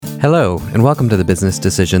Hello, and welcome to the Business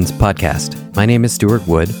Decisions Podcast. My name is Stuart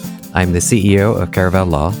Wood. I'm the CEO of Caravel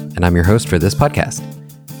Law, and I'm your host for this podcast.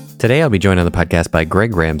 Today, I'll be joined on the podcast by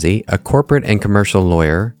Greg Ramsey, a corporate and commercial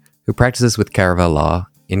lawyer who practices with Caravel Law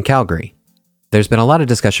in Calgary. There's been a lot of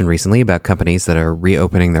discussion recently about companies that are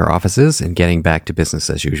reopening their offices and getting back to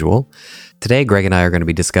business as usual. Today, Greg and I are going to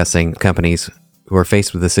be discussing companies who are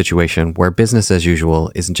faced with a situation where business as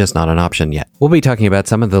usual is just not an option yet. We'll be talking about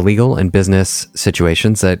some of the legal and business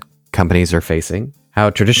situations that companies are facing, how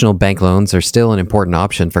traditional bank loans are still an important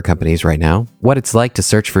option for companies right now, what it's like to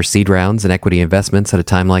search for seed rounds and equity investments at a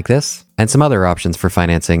time like this, and some other options for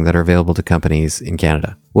financing that are available to companies in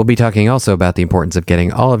Canada. We'll be talking also about the importance of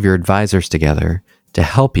getting all of your advisors together to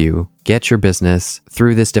help you get your business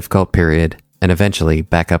through this difficult period and eventually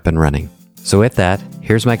back up and running. So with that,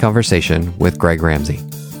 here's my conversation with Greg Ramsey.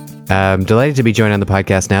 I'm delighted to be joined on the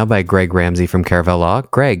podcast now by Greg Ramsey from Caravel Law.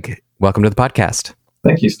 Greg, welcome to the podcast.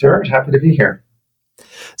 Thank you, Stuart. Happy to be here.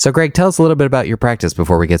 So Greg, tell us a little bit about your practice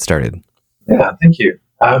before we get started. Yeah, thank you.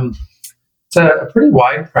 It's a pretty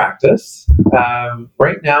wide practice.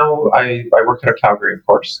 Right now, I work out of Calgary, of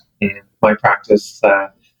course, and my practice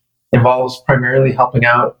involves primarily helping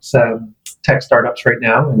out tech startups right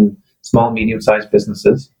now and small, medium-sized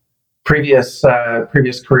businesses. Previous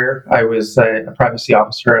career, I was a privacy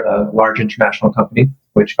officer at a large international company,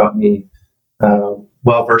 which got me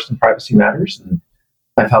well-versed in privacy matters. And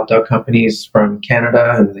I've helped out companies from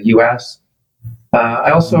Canada and the US.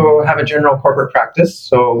 I also have a general corporate practice.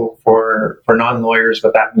 So for non-lawyers,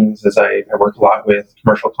 what that means is I work a lot with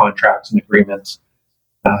commercial contracts and agreements.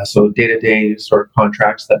 So day-to-day sort of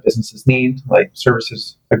contracts that businesses need, like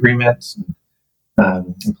services agreements,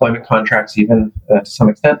 employment contracts even to some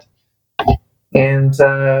extent. And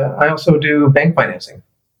I also do bank financing.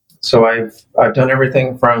 So I've done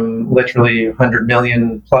everything from literally 100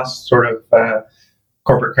 million plus sort of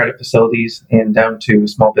corporate credit facilities and down to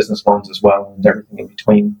small business loans as well, and everything in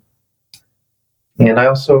between. And I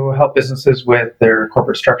also help businesses with their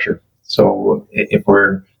corporate structure. So if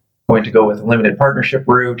we're going to go with a limited partnership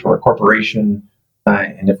route or a corporation,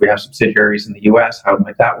 and if we have subsidiaries in the US, how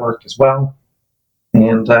might that work as well?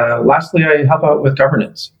 And lastly, I help out with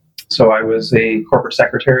governance. So I was a corporate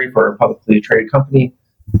secretary for a publicly traded company,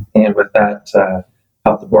 and with that,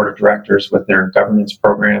 helped the board of directors with their governance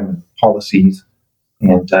program and policies,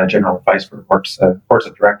 and general advice for boards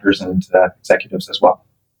of directors and executives as well.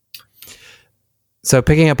 So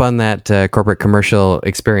picking up on that corporate commercial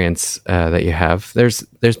experience that you have, there's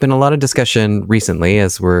been a lot of discussion recently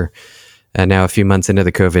as we're now a few months into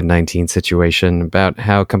the COVID-19 situation about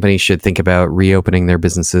how companies should think about reopening their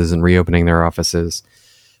businesses and reopening their offices.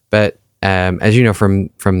 But as you know from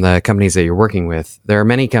the companies that you're working with, there are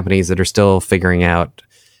many companies that are still figuring out,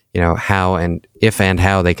 how and if and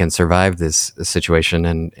how they can survive this situation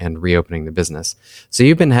and reopening the business. So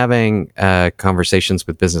you've been having conversations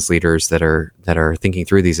with business leaders that are thinking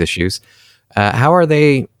through these issues. How are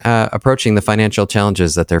they approaching the financial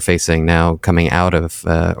challenges that they're facing now, coming out of,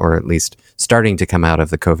 or at least starting to come out of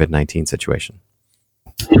the COVID-19 situation?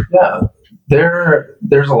 Yeah,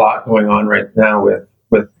 there's a lot going on right now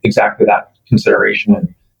with exactly that consideration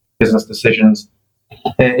and business decisions.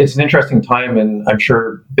 It's an interesting time, and I'm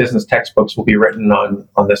sure business textbooks will be written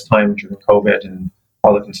on this time during COVID and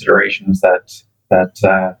all the considerations that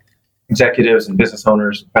executives and business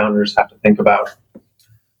owners and founders have to think about.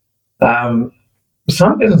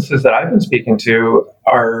 Some businesses that I've been speaking to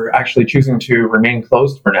are actually choosing to remain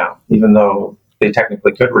closed for now, even though they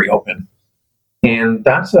technically could reopen. And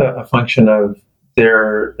that's a function of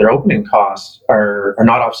their opening costs are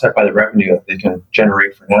not offset by the revenue that they can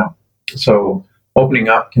generate for now. So opening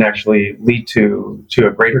up can actually lead to a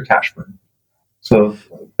greater cash burn. So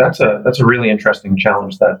that's a really interesting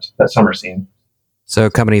challenge that some are seeing. So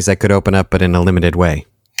companies that could open up, but in a limited way.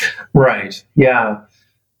 Right. Yeah.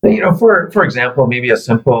 For example, maybe a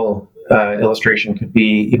simple illustration could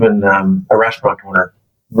be even a restaurant owner.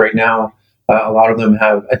 Right now, a lot of them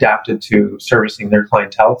have adapted to servicing their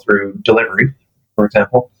clientele through delivery, for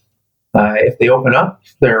example. If they open up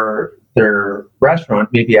their restaurant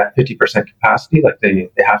maybe at 50% capacity, like they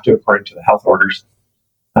have to according to the health orders,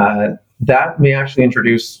 that may actually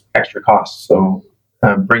introduce extra costs. So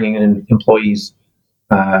bringing in employees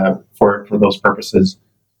for those purposes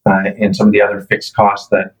and some of the other fixed costs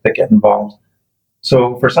that get involved.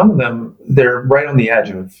 So for some of them, they're right on the edge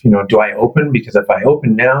of, do I open? Because if I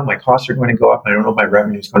open now, my costs are going to go up. I don't know if my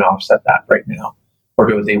revenue is going to offset that right now. Or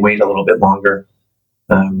do they wait a little bit longer?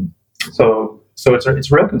 So it's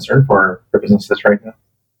a real concern for businesses right now.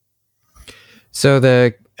 So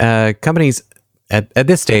the companies at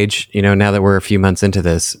this stage, now that we're a few months into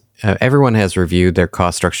this, everyone has reviewed their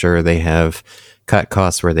cost structure. They have cut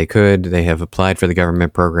costs where they could. They have applied for the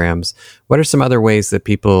government programs. What are some other ways that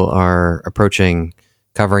people are approaching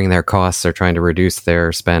covering their costs or trying to reduce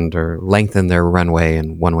their spend or lengthen their runway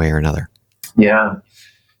in one way or another? Yeah,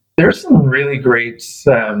 there's some really great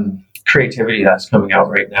creativity that's coming out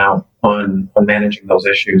right now on managing those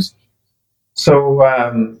issues. So,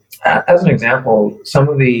 as an example, some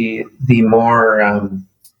of the more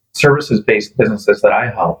services-based businesses that I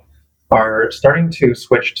help are starting to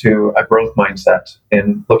switch to a growth mindset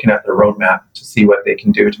and looking at their roadmap to see what they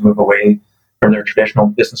can do to move away from their traditional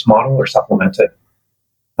business model or supplement it.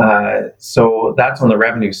 So that's on the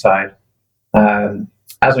revenue side.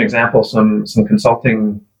 As an example, some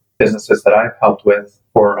consulting businesses that I've helped with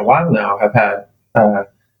for a while now have had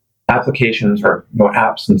applications or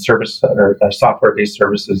apps and service or software-based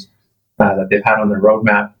services that they've had on their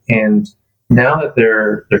roadmap. And now that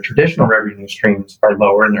their traditional revenue streams are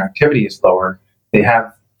lower and their activity is lower, they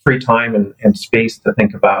have free time and space to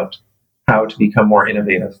think about how to become more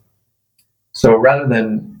innovative. So rather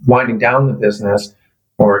than winding down the business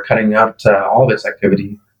or cutting out all of its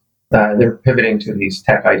activity, they're pivoting to these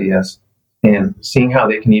tech ideas and seeing how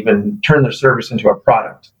they can even turn their service into a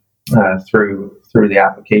product through the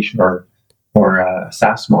application or a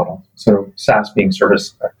SaaS model. So SaaS being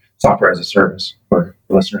software as a service for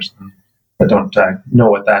listeners that don't know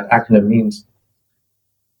what that acronym means.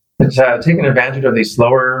 It's taking advantage of these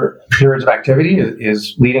slower periods of activity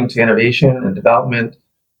is leading to innovation and development,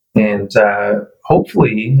 and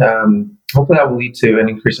hopefully that will lead to an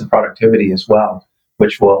increase in productivity as well,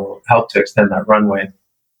 which will help to extend that runway.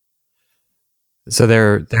 So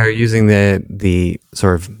they're using the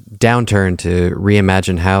sort of downturn to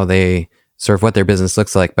reimagine how they sort of what their business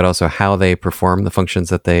looks like, but also how they perform the functions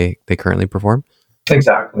that they currently perform.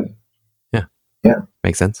 Exactly. Yeah.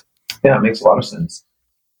 Makes sense. Yeah, it makes a lot of sense.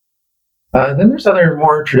 Then there's other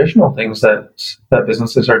more traditional things that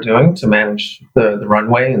businesses are doing to manage the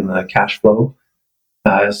runway and the cash flow.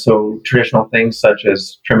 So traditional things such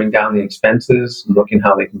as trimming down the expenses and looking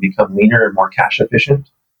how they can become leaner and more cash efficient.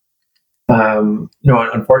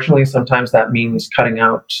 Unfortunately, sometimes that means cutting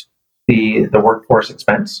out the workforce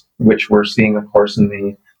expense, which we're seeing, of course,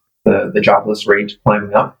 in the jobless rate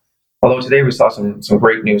climbing up. Although today we saw some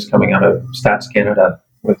great news coming out of Stats Canada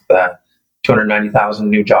with 290,000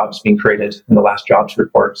 new jobs being created in the last jobs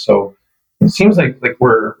report. So it seems like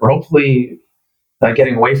we're hopefully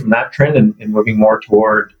getting away from that trend and moving more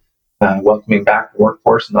toward welcoming back the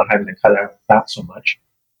workforce and not having to cut out that so much.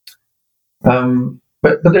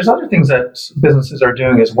 But there's other things that businesses are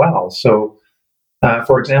doing as well. So,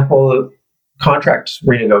 for example, contract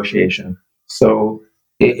renegotiation. So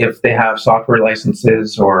if they have software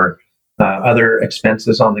licenses or other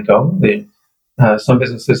expenses on the go, some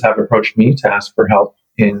businesses have approached me to ask for help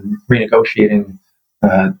in renegotiating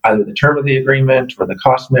either the term of the agreement or the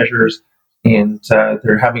cost measures. And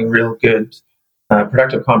they're having real good,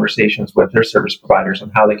 productive conversations with their service providers on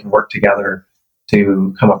how they can work together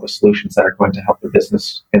to come up with solutions that are going to help their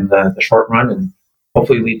business in the short run and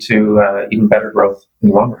hopefully lead to even better growth in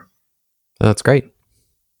the long run. That's great.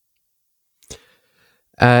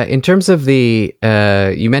 In terms of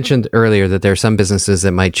you mentioned earlier that there are some businesses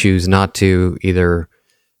that might choose not to either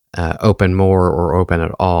open more or open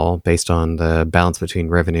at all based on the balance between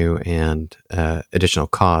revenue and additional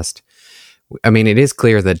cost. I mean, it is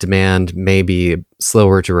clear that demand may be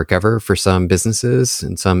slower to recover for some businesses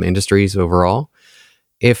and some industries overall.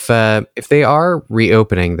 If they are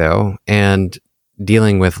reopening, though, and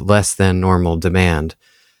dealing with less than normal demand,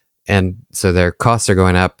 and so their costs are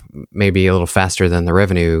going up maybe a little faster than the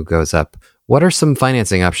revenue goes up, what are some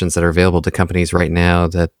financing options that are available to companies right now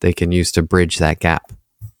that they can use to bridge that gap?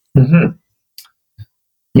 Mm-hmm.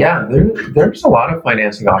 Yeah, there's a lot of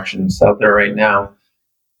financing options out there right now.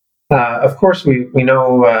 Of course, we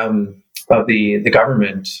know of the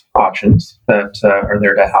government options that are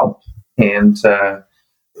there to help, and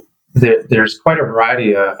there's quite a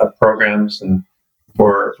variety of programs. And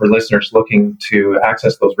for listeners looking to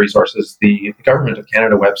access those resources, the Government of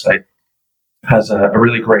Canada website has a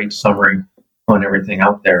really great summary on everything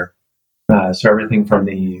out there. So everything from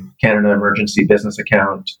the Canada Emergency Business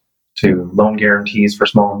Account to loan guarantees for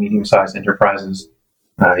small and medium-sized enterprises,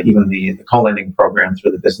 even the co-lending program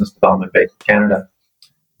through the Business Development Bank of Canada.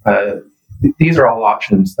 These are all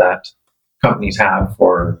options that companies have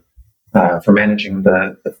for managing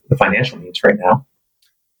the financial needs right now.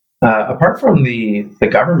 Apart from the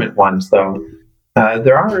government ones, though,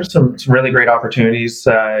 there are some really great opportunities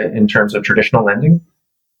in terms of traditional lending.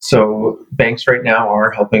 So banks right now are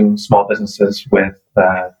helping small businesses with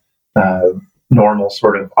normal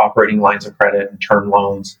sort of operating lines of credit and term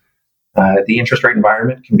loans. The interest rate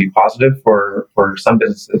environment can be positive for some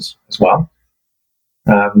businesses as well.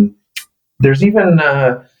 There's even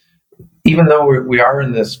though we are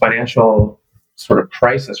in this financial sort of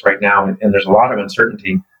crisis right now, and there's a lot of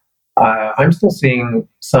uncertainty, I'm still seeing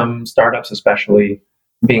some startups, especially,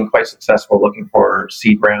 being quite successful looking for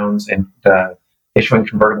seed rounds and issuing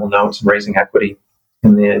convertible notes and raising equity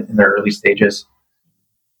in their early stages.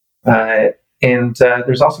 And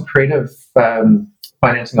there's also creative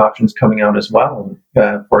financing options coming out as well.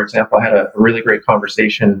 For example, I had a really great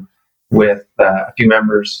conversation with a few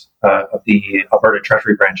members of the Alberta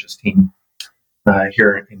Treasury Branches team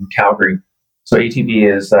here in Calgary. So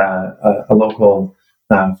ATB is a local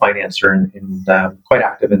financer and quite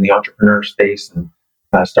active in the entrepreneur space and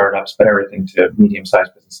startups, but everything to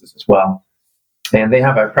medium-sized businesses as well. And they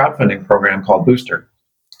have a crowdfunding program called Booster.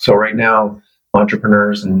 So right now,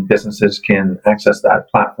 entrepreneurs and businesses can access that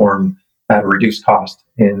platform at a reduced cost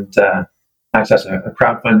and access a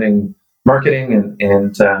crowdfunding marketing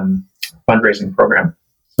and fundraising program.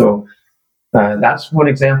 So that's one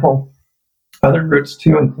example. Other routes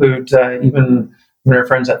too include even our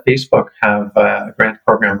friends at Facebook have a grant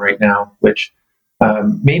program right now, which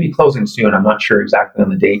may be closing soon. I'm not sure exactly on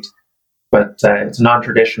the date, but it's a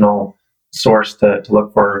non-traditional source to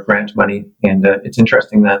look for grant money. And it's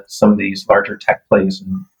interesting that some of these larger tech plays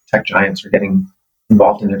and tech giants are getting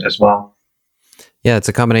involved in it as well. Yeah, it's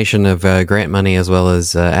a combination of grant money as well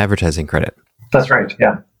as advertising credit. That's right.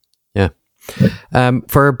 Yeah. Yeah.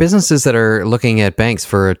 For businesses that are looking at banks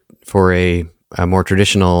for a more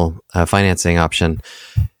traditional financing option,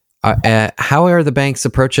 how are the banks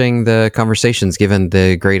approaching the conversations given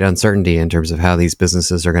the great uncertainty in terms of how these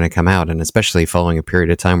businesses are going to come out, and especially following a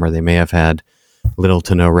period of time where they may have had little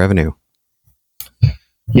to no revenue?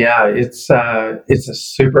 Yeah, it's a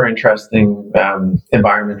super interesting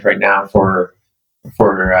environment right now for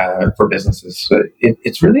businesses.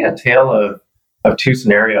 It's really a tale of two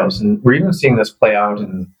scenarios, and we're even seeing this play out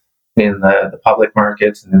in the public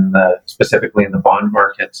markets and specifically in the bond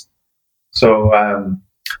markets. So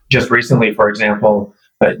just recently, for example,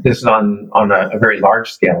 this is on a very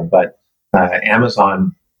large scale, but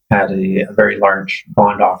Amazon had a very large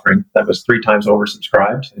bond offering that was 3 times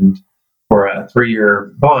oversubscribed, and for a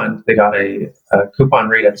 3-year bond, they got a coupon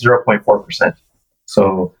rate at 0.4%.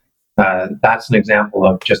 So that's an example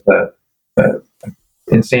of just a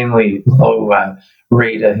insanely low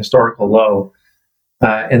rate, a historical low.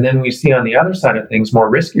 And then we see on the other side of things more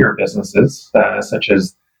riskier businesses, such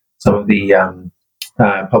as some of the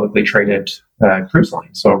publicly traded cruise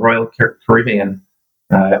lines. So Royal Caribbean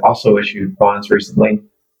also issued bonds recently.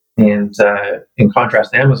 And in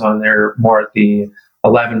contrast to Amazon, they're more at the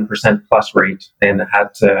 11% plus rate and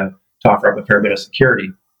had to offer up a fair bit of security.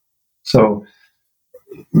 So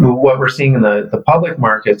what we're seeing in the public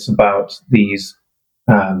markets about these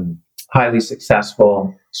highly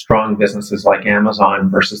successful, strong businesses like Amazon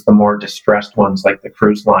versus the more distressed ones like the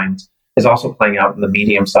cruise lines is also playing out in the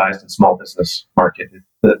medium-sized and small business market.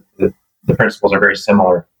 The principles are very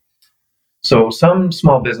similar. So some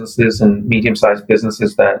small businesses and medium-sized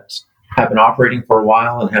businesses that have been operating for a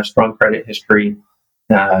while and have strong credit history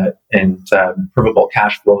and provable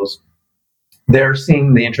cash flows, they're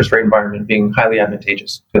seeing the interest rate environment being highly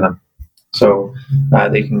advantageous to them. So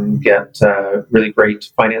they can get really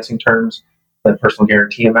great financing terms. The personal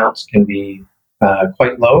guarantee amounts can be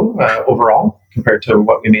quite low overall compared to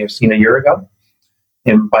what we may have seen a year ago.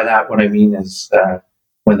 And by that, what I mean is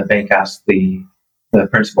when the bank asks the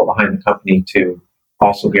principal behind the company to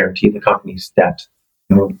also guarantee the company's debt.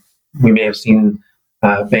 We may have seen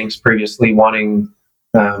banks previously wanting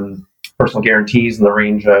personal guarantees in the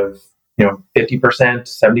range of 50%,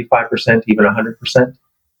 75%, even 100%.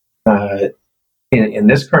 In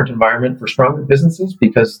this current environment for stronger businesses,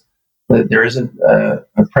 because there isn't a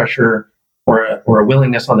pressure or a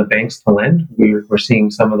willingness on the banks to lend, we're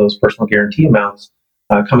seeing some of those personal guarantee amounts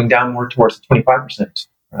coming down more towards the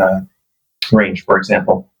 25% range, for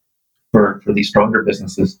example, for these stronger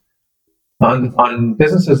businesses. On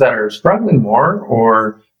businesses that are struggling more,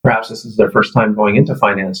 or perhaps this is their first time going into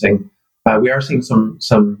financing, we are seeing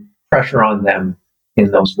some pressure on them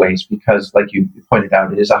in those ways because, like you pointed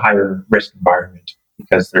out, it is a higher risk environment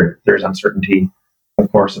because there's uncertainty, of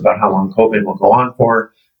course, about how long COVID will go on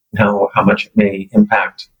for and how much it may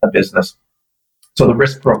impact a business. So the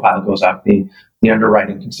risk profile goes up. The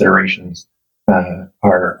underwriting considerations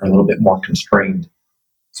are a little bit more constrained.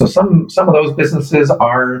 So some of those businesses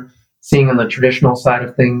are seeing on the traditional side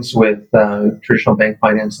of things with traditional bank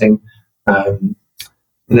financing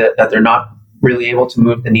that they're not really able to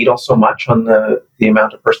move the needle so much on the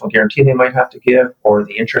amount of personal guarantee they might have to give or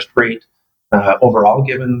the interest rate overall,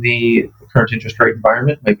 given the current interest rate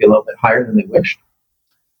environment, might be a little bit higher than they wished.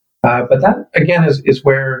 But that, again, is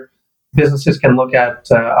where businesses can look at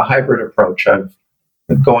a hybrid approach of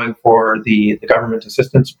going for the government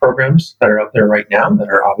assistance programs that are out there right now that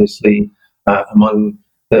are obviously among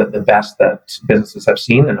the best that businesses have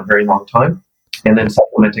seen in a very long time, and then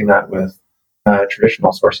supplementing that with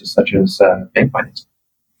traditional sources such as bank financing.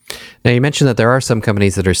 Now, you mentioned that there are some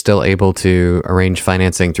companies that are still able to arrange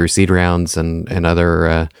financing through seed rounds and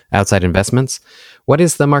other outside investments. What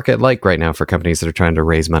is the market like right now for companies that are trying to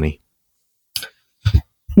raise money?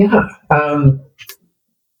 Yeah.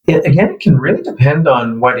 It can really depend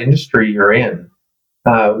on what industry you're in.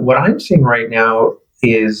 What I'm seeing right now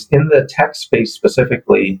is in the tech space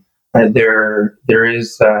specifically, there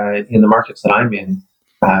is, in the markets that I'm in,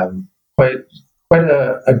 quite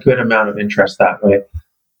a good amount of interest that way.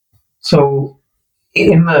 So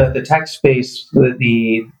in the tech space,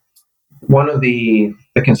 one of the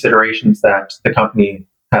considerations that the company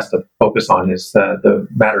has to focus on is the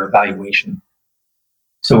matter of valuation.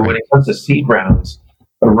 So when it comes to seed rounds,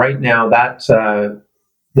 right now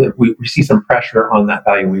we see some pressure on that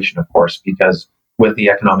valuation, of course, because with the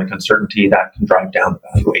economic uncertainty, that can drive down the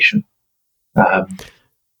valuation.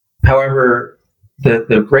 However,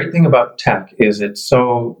 the great thing about tech is it's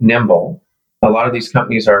so nimble. A lot of these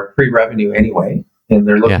companies are pre-revenue anyway, and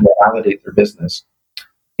they're looking to validate their business.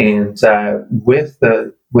 And with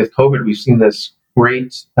COVID, we've seen this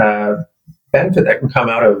great benefit that can come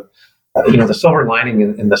out of the silver lining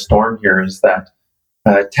in the storm here is that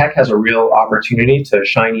tech has a real opportunity to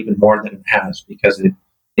shine even more than it has because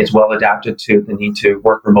it's well adapted to the need to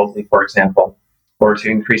work remotely, for example, or to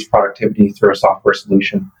increase productivity through a software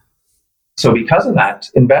solution. So because of that,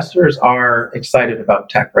 investors are excited about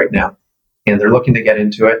tech right now, and they're looking to get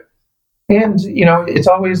into it. And it's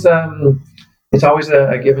always a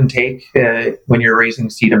give and take when you're raising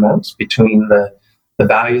seed amounts between the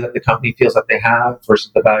value that the company feels that they have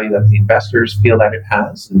versus the value that the investors feel that it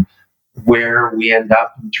has, and where we end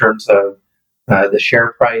up in terms of the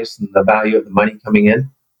share price and the value of the money coming in.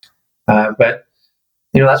 But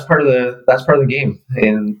that's part of the game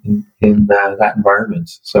in that environment.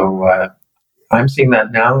 So I'm seeing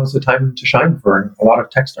that now is the time to shine for a lot of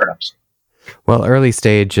tech startups. Well, early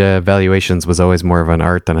stage valuations was always more of an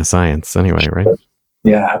art than a science anyway, right?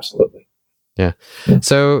 Yeah, absolutely. Yeah.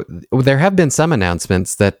 So there have been some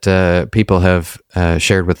announcements that people have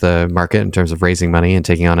shared with the market in terms of raising money and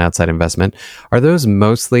taking on outside investment. Are those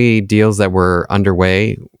mostly deals that were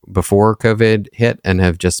underway before COVID hit and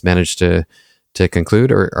have just managed to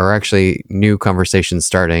conclude, or are actually new conversations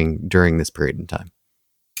starting during this period in time?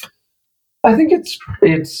 I think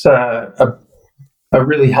it's a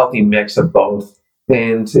really healthy mix of both,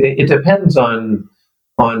 and it depends on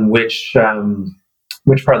which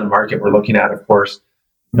part of the market we're looking at. Of course,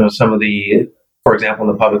 some of for example,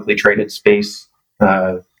 in the publicly traded space,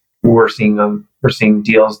 we're seeing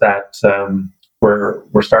deals that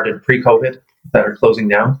were started pre-COVID that are closing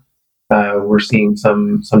now. We're seeing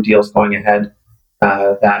some deals going ahead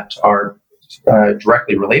that are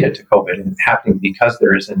directly related to COVID and happening because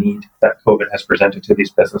there is a need that COVID has presented to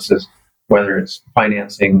these businesses, whether it's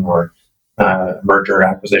financing or merger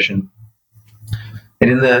acquisition. And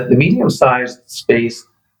in the medium-sized space,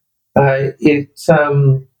 it's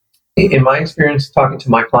in my experience talking to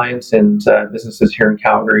my clients and businesses here in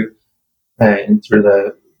Calgary and through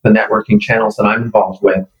the networking channels that I'm involved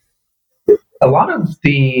with, a lot of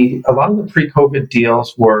the pre-COVID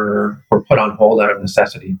deals were put on hold out of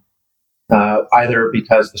necessity, either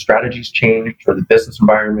because the strategy's changed or the business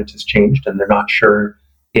environment has changed, and they're not sure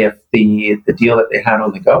if the deal that they had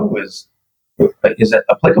on the go is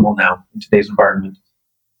applicable now in today's environment.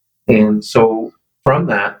 And so from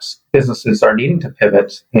that, businesses are needing to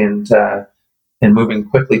pivot and moving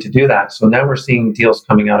quickly to do that. So now we're seeing deals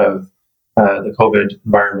coming out of the COVID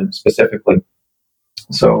environment specifically.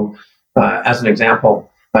 So as an example,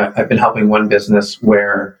 I've been helping one business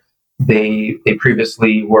where they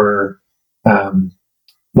previously were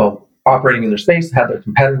operating in their space, had their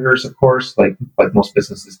competitors, of course, like most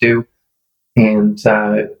businesses do, and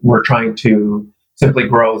we're trying to simply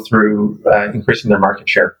grow through increasing their market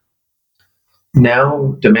share.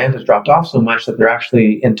 Now demand has dropped off so much that they're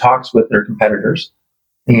actually in talks with their competitors.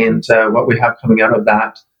 And what we have coming out of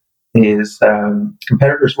that is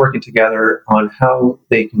competitors working together on how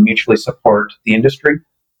they can mutually support the industry.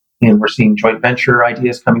 And we're seeing joint venture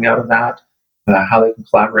ideas coming out of that, how they can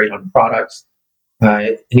collaborate on products,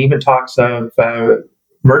 and even talks of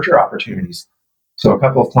merger opportunities. So a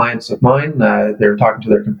couple of clients of mine, they're talking to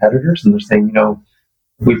their competitors and they're saying,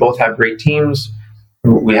 we both have great teams.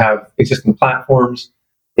 We have existing platforms.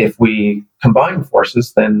 if we combine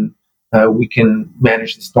forces, then we can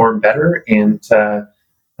manage the storm better and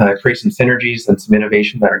create some synergies and some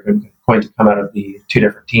innovation that are going to come out of the two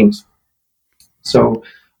different teams. So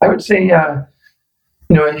I would say,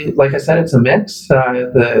 like I said, it's a mix.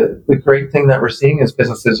 The great thing that we're seeing is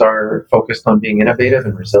businesses are focused on being innovative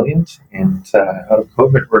and resilient. And out of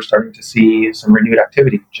COVID, we're starting to see some renewed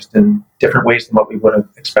activity, just in different ways than what we would have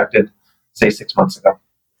expected, say, 6 months ago.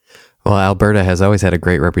 Well, Alberta has always had a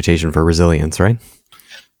great reputation for resilience, right?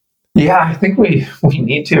 Yeah, I think we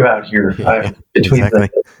need to out here. Between exactly.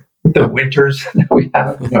 the winters that we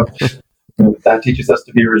have, that teaches us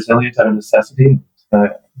to be resilient out of necessity.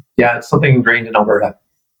 It's something ingrained in Alberta.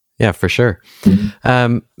 Yeah, for sure.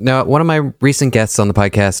 Mm-hmm. Now, one of my recent guests on the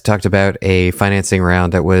podcast talked about a financing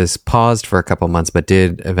round that was paused for a couple months, but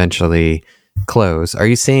did eventually close. Are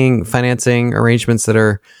you seeing financing arrangements that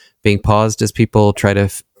are being paused as people try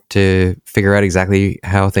to figure out exactly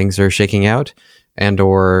how things are shaking out? And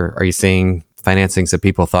or are you seeing financings that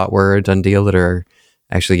people thought were a done deal that are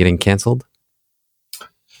actually getting canceled?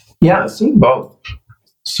 Yeah, seeing both.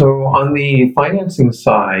 So on the financing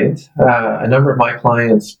side, a number of my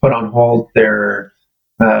clients put on hold their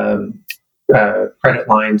credit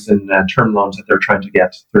lines and term loans that they're trying to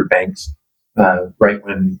get through banks right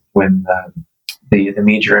when the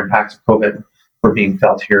major impacts of COVID were being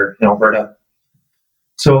felt here in Alberta.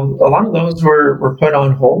 So a lot of those were put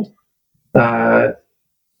on hold.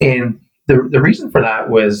 And the reason for that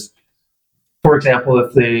was, for example,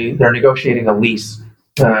 if they're negotiating a lease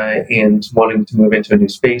and wanting to move into a new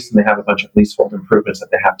space and they have a bunch of leasehold improvements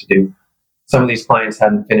that they have to do. Some of these clients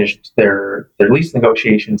hadn't finished their lease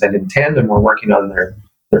negotiations, and in tandem were working on their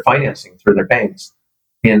financing through their banks.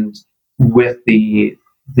 And with the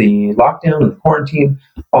lockdown and the quarantine,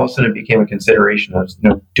 all of a sudden it became a consideration of,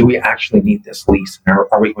 do we actually need this lease?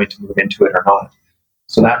 Are we going to move into it or not?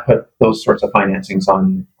 So that put those sorts of financings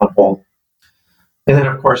on hold. And then,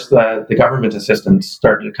 of course, the government assistance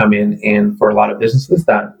started to come in, and for a lot of businesses,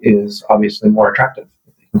 that is obviously more attractive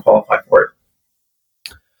if they can qualify for it.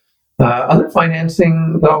 Other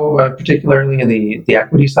financing, though, particularly in the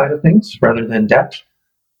equity side of things, rather than debt,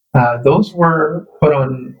 those were put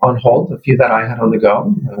on hold, a few that I had on the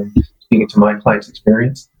go, speaking to my clients'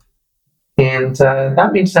 experience. And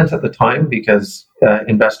that made sense at the time because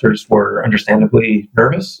investors were understandably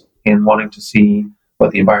nervous and wanting to see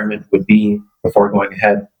what the environment would be before going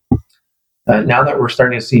ahead. Now that we're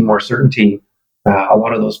starting to see more certainty, a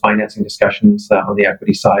lot of those financing discussions on the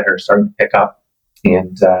equity side are starting to pick up.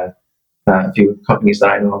 And a few companies that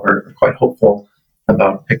I know are quite hopeful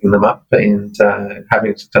about picking them up and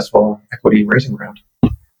having a successful equity raising round.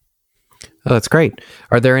 Oh, that's great.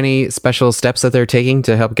 Are there any special steps that they're taking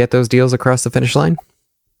to help get those deals across the finish line?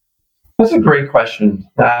 That's a great question.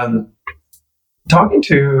 Talking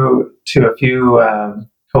to a few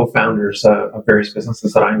co-founders of various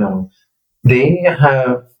businesses that I know, they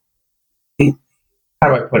have, how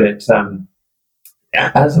do I put it?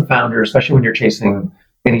 As a founder, especially when you're chasing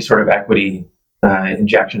any sort of equity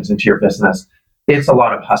injections into your business, it's a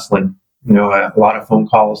lot of hustling, a lot of phone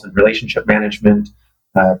calls and relationship management,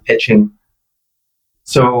 pitching.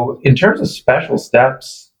 So in terms of special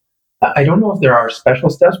steps, I don't know if there are special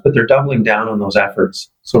steps, but they're doubling down on those efforts.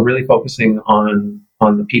 So really focusing on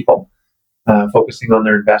the people, focusing on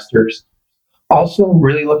their investors, also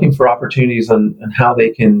really looking for opportunities on how they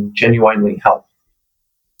can genuinely help,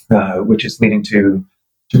 which is leading to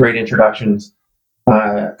great introductions.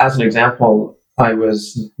 As an example, I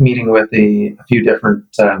was meeting with a few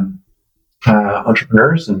different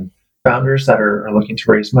entrepreneurs and founders that are looking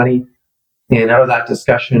to raise money. And out of that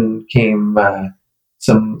discussion came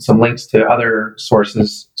some links to other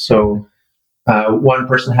sources. So one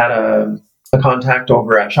person had a contact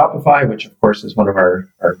over at Shopify, which of course is one of our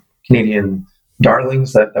Canadian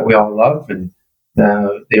darlings that we all love. And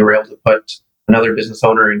they were able to put another business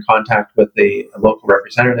owner in contact with a local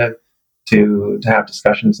representative to have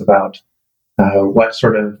discussions about what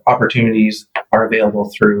sort of opportunities are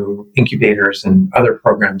available through incubators and other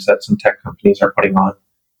programs that some tech companies are putting on.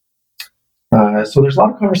 So there's a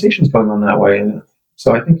lot of conversations going on that way. And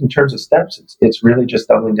so I think in terms of steps, it's really just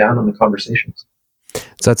doubling down on the conversations.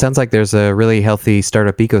 So it sounds like there's a really healthy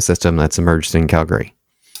startup ecosystem that's emerged in Calgary.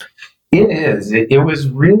 It is. It was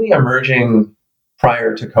really emerging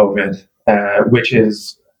prior to COVID, which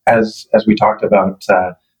is, as we talked about,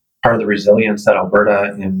 part of the resilience that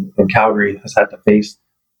Alberta and Calgary has had to face.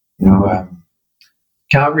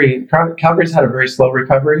 Calgary's had a very slow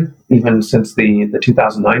recovery, even since the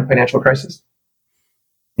 2009 financial crisis.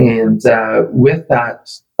 And with that,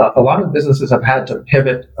 a lot of businesses have had to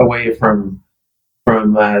pivot away from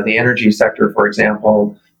from the energy sector, for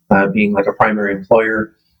example, being like a primary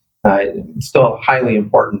employer. It's still highly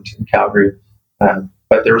important in Calgary,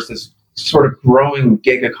 but there was this sort of growing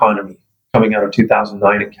gig economy coming out of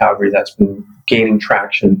 2009 in Calgary that's been gaining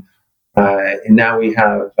traction. And now we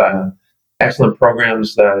have excellent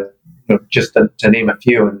programs, just to name a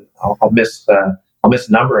few, and I'll miss a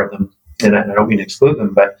number of them, and I don't mean to exclude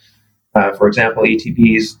them, but for example,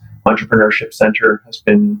 ATB's Entrepreneurship Center has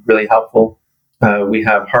been really helpful. We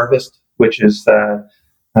have Harvest, which is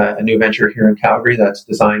a new venture here in Calgary that's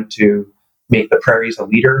designed to make the prairies a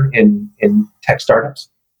leader in tech startups,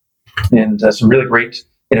 and some really great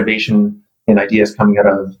innovation and ideas coming out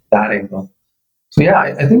of that angle. So yeah,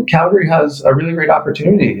 I think Calgary has a really great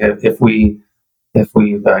opportunity if we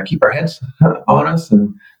keep our heads on us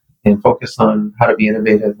and focus on how to be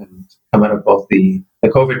innovative and come out of both the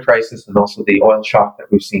COVID crisis and also the oil shock that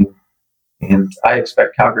we've seen. And I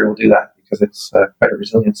expect Calgary will do that because it's quite a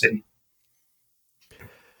resilient city.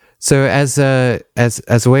 So as a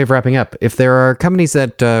way of wrapping up, if there are companies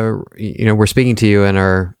that we're speaking to you and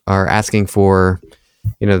are asking for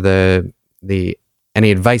the any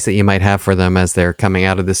advice that you might have for them as they're coming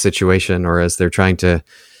out of this situation or as they're trying to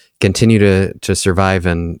continue to survive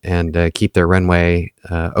and keep their runway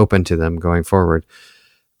open to them going forward,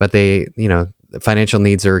 but the financial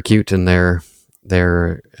needs are acute and they're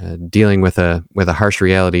dealing with a harsh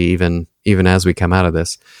reality even as we come out of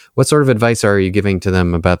this. What sort of advice are you giving to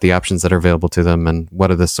them about the options that are available to them, and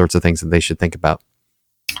what are the sorts of things that they should think about?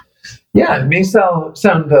 Yeah, it may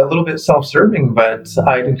sound a little bit self-serving, but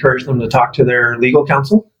I'd encourage them to talk to their legal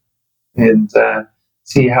counsel and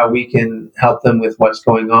see how we can help them with what's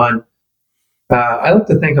going on. I like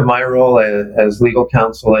to think of my role as legal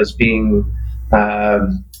counsel as being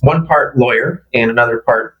one part lawyer and another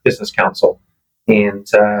part business counsel. And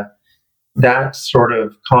that sort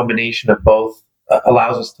of combination of both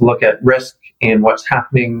allows us to look at risk and what's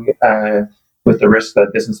happening with the risks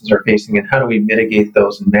that businesses are facing and how do we mitigate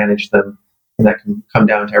those and manage them. And that can come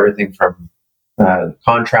down to everything from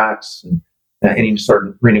contracts and any sort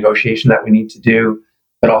of renegotiation that we need to do,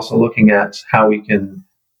 but also looking at how we can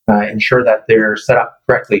ensure that they're set up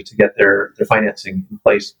correctly to get their financing in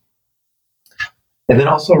place. And then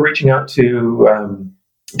also reaching out to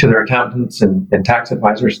their accountants and tax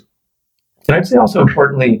advisors. And I'd say also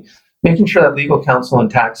importantly, making sure that legal counsel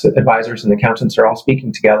and tax advisors and accountants are all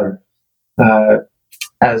speaking together.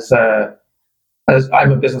 As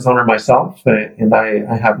I'm a business owner myself, and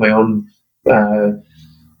I have my own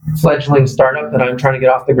fledgling startup that I'm trying to get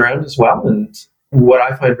off the ground as well. And what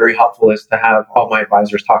I find very helpful is to have all my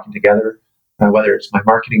advisors talking together, whether it's my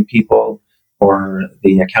marketing people or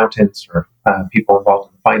the accountants or people involved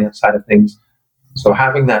in the finance side of things. So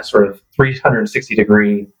having that sort of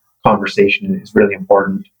 360-degree conversation is really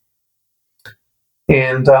important.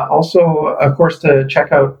 And also, of course, to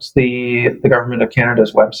check out the Government of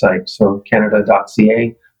Canada's website, so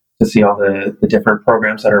canada.ca, to see all the different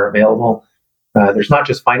programs that are available. There's not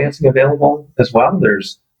just financing available as well.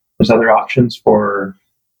 There's other options for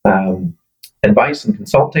advice and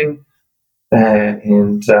consulting,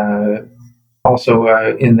 and also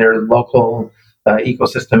in their local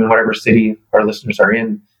ecosystem in whatever city our listeners are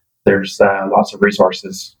in, there's lots of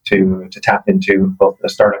resources to tap into, both the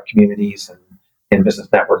startup communities and business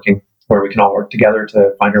networking, where we can all work together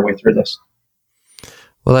to find our way through this.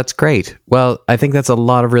 Well, that's great. Well, I think that's a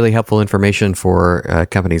lot of really helpful information for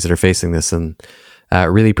companies that are facing this, and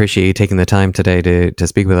really appreciate you taking the time today to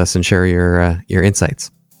speak with us and share your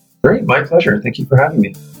insights. Great, my pleasure. Thank you for having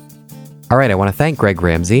me. All right, I want to thank Greg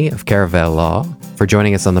Ramsey of Caravel Law for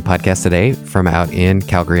joining us on the podcast today from out in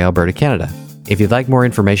Calgary, Alberta, Canada. If you'd like more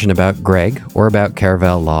information about Greg or about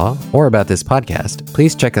Caravel Law or about this podcast,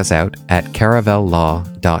 please check us out at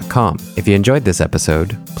caravellaw.com. If you enjoyed this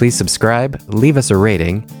episode, please subscribe, leave us a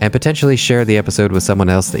rating, and potentially share the episode with someone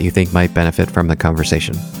else that you think might benefit from the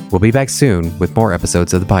conversation. We'll be back soon with more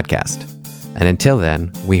episodes of the podcast. And until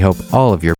then, we hope all of your